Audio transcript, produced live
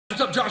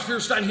what's up? Joshua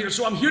Feuerstein here.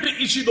 So I'm here to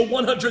issue the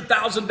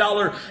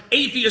 $100,000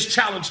 atheist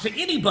challenge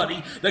to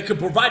anybody that could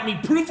provide me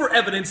proof or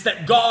evidence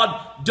that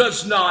God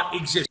does not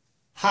exist.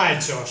 Hi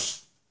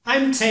Josh,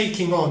 I'm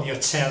taking on your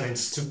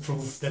challenge to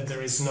prove that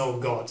there is no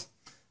God.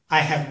 I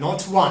have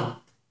not one,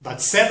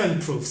 but 7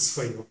 proofs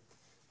for you.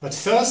 But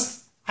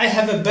first, I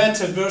have a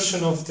better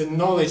version of the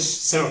knowledge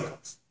circle.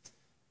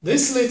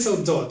 This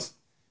little dot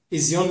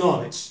is your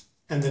knowledge,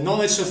 and the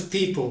knowledge of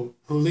people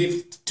who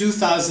lived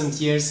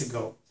 2000 years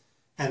ago.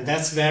 And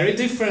that's very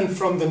different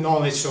from the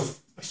knowledge of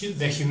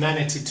the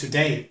humanity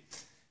today,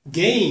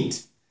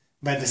 gained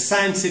by the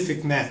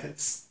scientific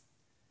methods.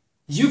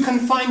 You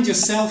confine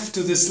yourself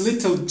to this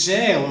little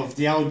jail of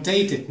the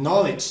outdated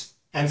knowledge,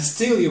 and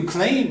still you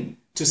claim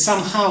to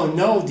somehow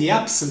know the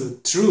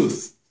absolute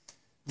truth.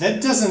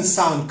 That doesn't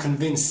sound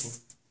convincing.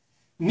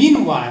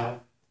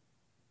 Meanwhile,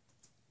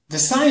 the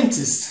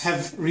scientists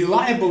have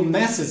reliable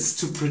methods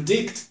to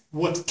predict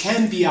what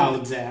can be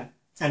out there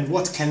and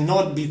what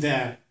cannot be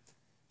there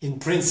in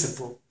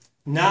principle.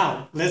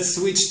 Now, let's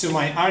switch to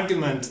my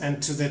argument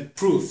and to the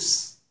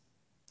proofs.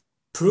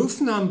 Proof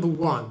number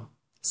 1.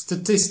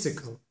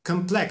 Statistical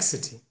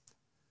complexity.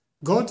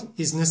 God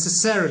is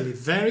necessarily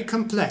very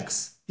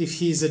complex if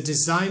he is a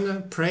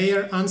designer,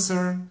 prayer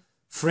answerer,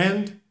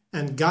 friend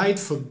and guide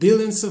for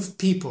billions of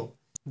people,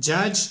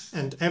 judge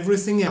and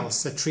everything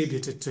else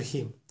attributed to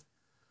him.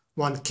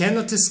 One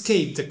cannot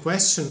escape the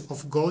question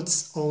of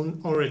God's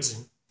own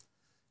origin.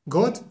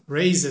 God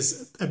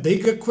raises a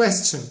bigger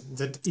question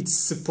that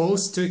it's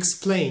supposed to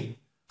explain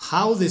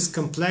how this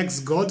complex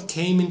God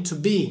came into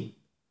being.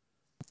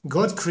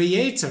 God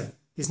Creator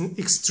is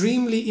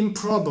extremely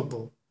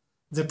improbable.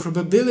 The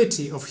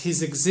probability of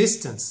his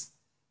existence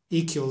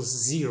equals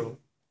 0.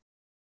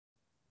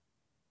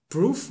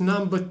 Proof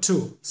number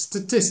 2.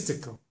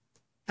 Statistical.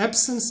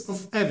 Absence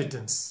of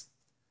evidence.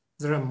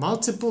 There are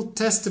multiple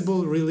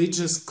testable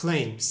religious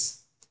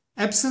claims.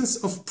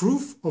 Absence of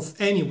proof of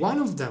any one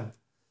of them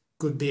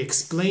could be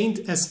explained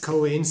as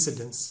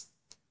coincidence.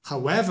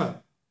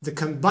 However, the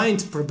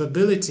combined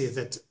probability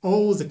that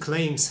all the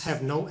claims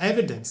have no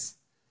evidence,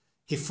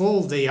 if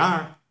all they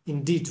are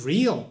indeed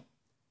real,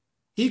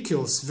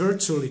 equals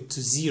virtually to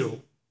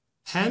 0.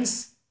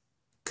 Hence,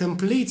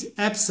 complete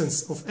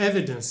absence of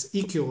evidence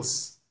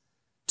equals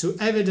to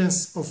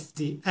evidence of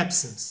the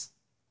absence.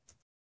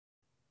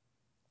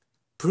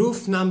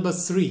 Proof number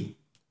 3.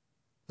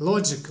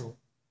 Logical.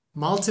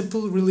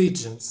 Multiple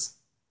religions.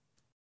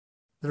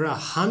 There are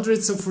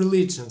hundreds of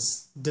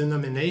religions,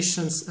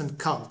 denominations and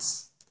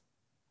cults.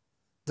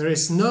 There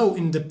is no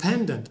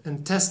independent and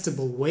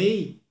testable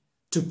way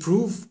to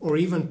prove or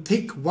even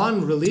pick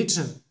one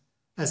religion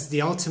as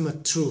the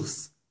ultimate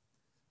truth.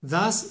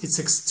 Thus, it's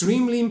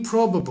extremely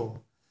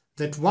improbable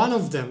that one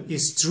of them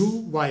is true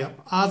while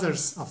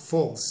others are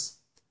false.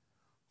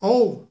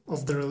 All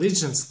of the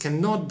religions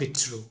cannot be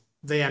true.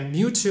 They are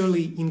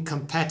mutually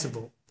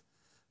incompatible.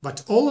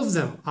 But all of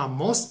them are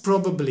most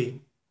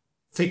probably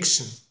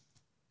fiction.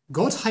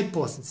 God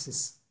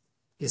hypothesis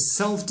is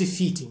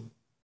self-defeating.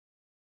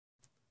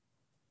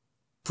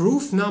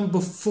 Proof number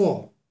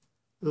 4.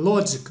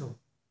 Logical.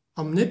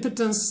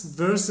 Omnipotence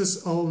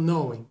versus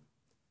all-knowing.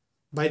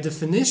 By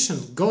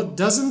definition, God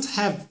doesn't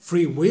have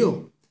free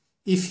will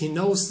if he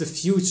knows the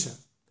future,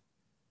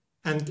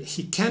 and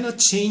he cannot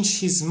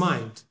change his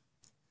mind,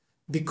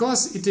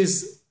 because it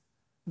is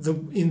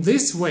in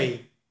this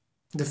way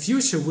the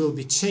future will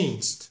be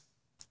changed.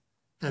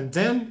 And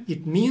then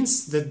it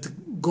means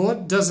that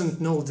God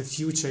doesn't know the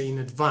future in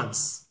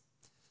advance.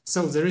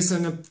 So there is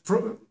an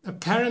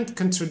apparent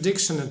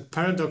contradiction and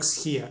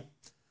paradox here.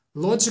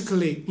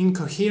 Logically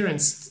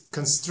incoherent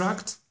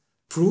construct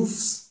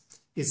proves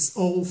it's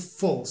all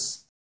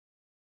false.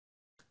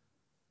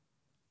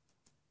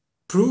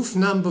 Proof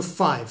number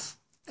 5.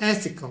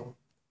 Ethical.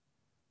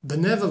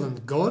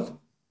 Benevolent God.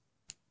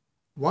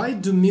 Why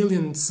do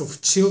millions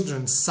of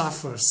children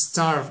suffer,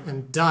 starve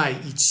and die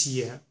each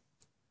year?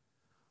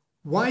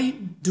 Why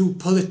do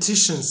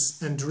politicians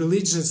and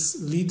religious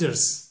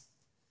leaders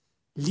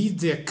lead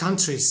their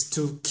countries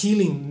to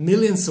killing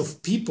millions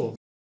of people?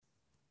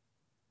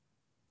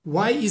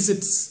 Why is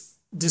it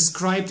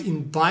described in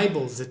the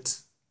Bible that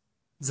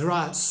there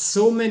are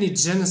so many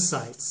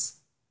genocides?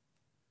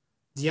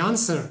 The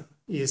answer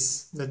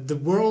is that the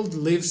world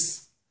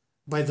lives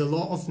by the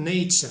law of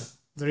nature.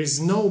 There is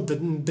no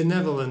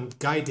benevolent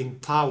guiding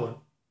power,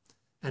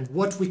 and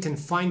what we can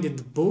find in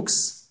the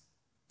books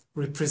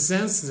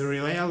represents the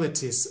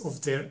realities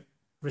of their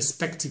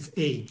respective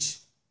age.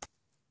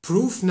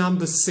 Proof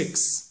number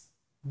 6.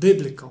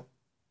 Biblical.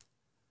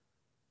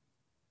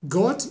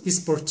 God is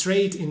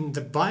portrayed in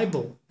the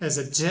Bible as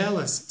a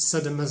jealous,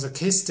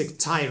 sadomasochistic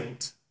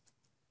tyrant.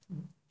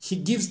 He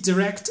gives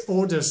direct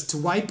orders to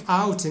wipe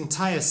out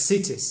entire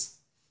cities.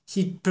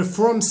 He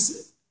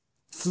performs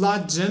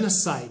flood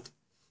genocide.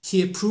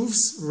 He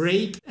approves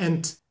rape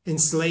and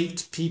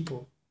enslaved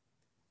people.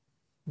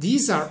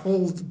 These are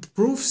all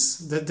proofs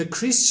that the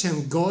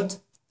Christian God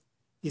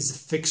is a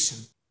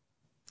fiction.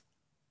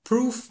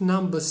 Proof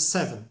number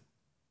 7.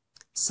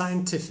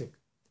 Scientific.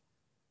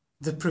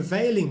 The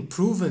prevailing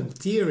proven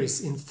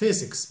theories in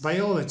physics,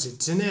 biology,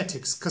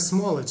 genetics,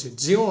 cosmology,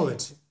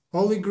 geology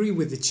all agree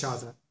with each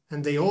other,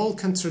 and they all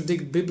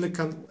contradict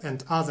biblical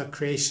and other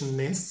creation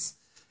myths,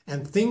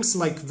 and things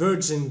like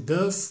virgin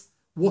birth,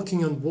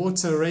 walking on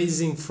water,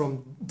 raising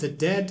from the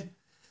dead,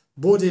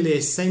 bodily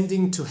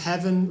ascending to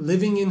heaven,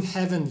 living in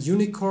heaven,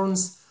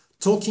 unicorns,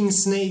 talking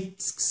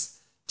snakes,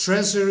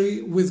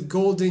 treasury with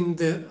gold in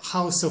the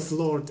house of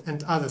Lord,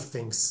 and other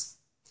things.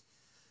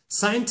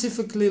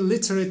 Scientifically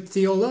literate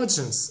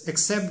theologians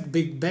accept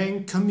Big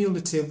Bang,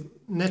 cumulative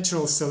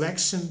natural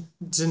selection,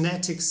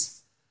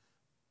 genetics,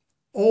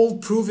 all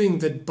proving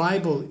that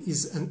Bible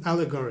is an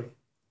allegory,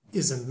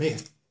 is a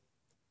myth.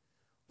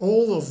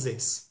 All of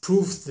this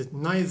proves that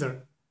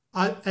neither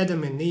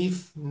Adam and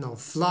Eve, nor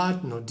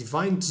flood, nor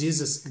divine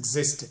Jesus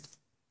existed.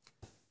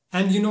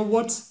 And you know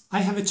what? I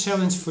have a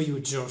challenge for you,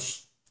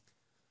 Josh.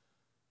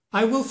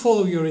 I will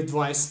follow your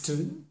advice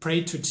to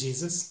pray to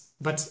Jesus,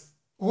 but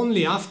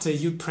only after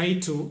you pray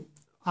to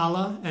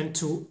Allah and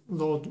to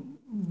Lord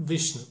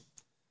Vishnu.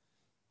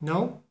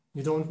 No,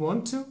 you don't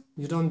want to?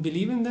 You don't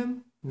believe in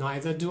them?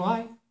 Neither do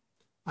I.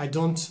 I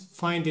don't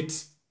find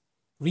it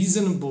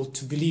reasonable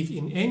to believe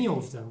in any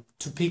of them,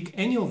 to pick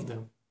any of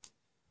them.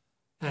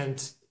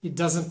 And it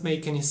doesn't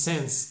make any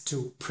sense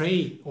to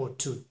pray or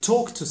to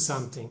talk to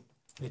something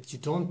that you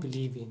don't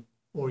believe in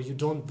or you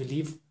don't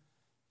believe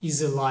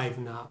is alive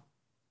now.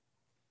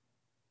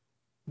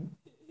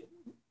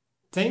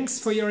 Thanks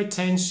for your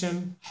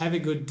attention. Have a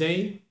good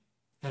day.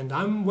 And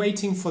I'm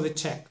waiting for the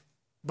check.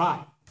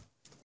 Bye.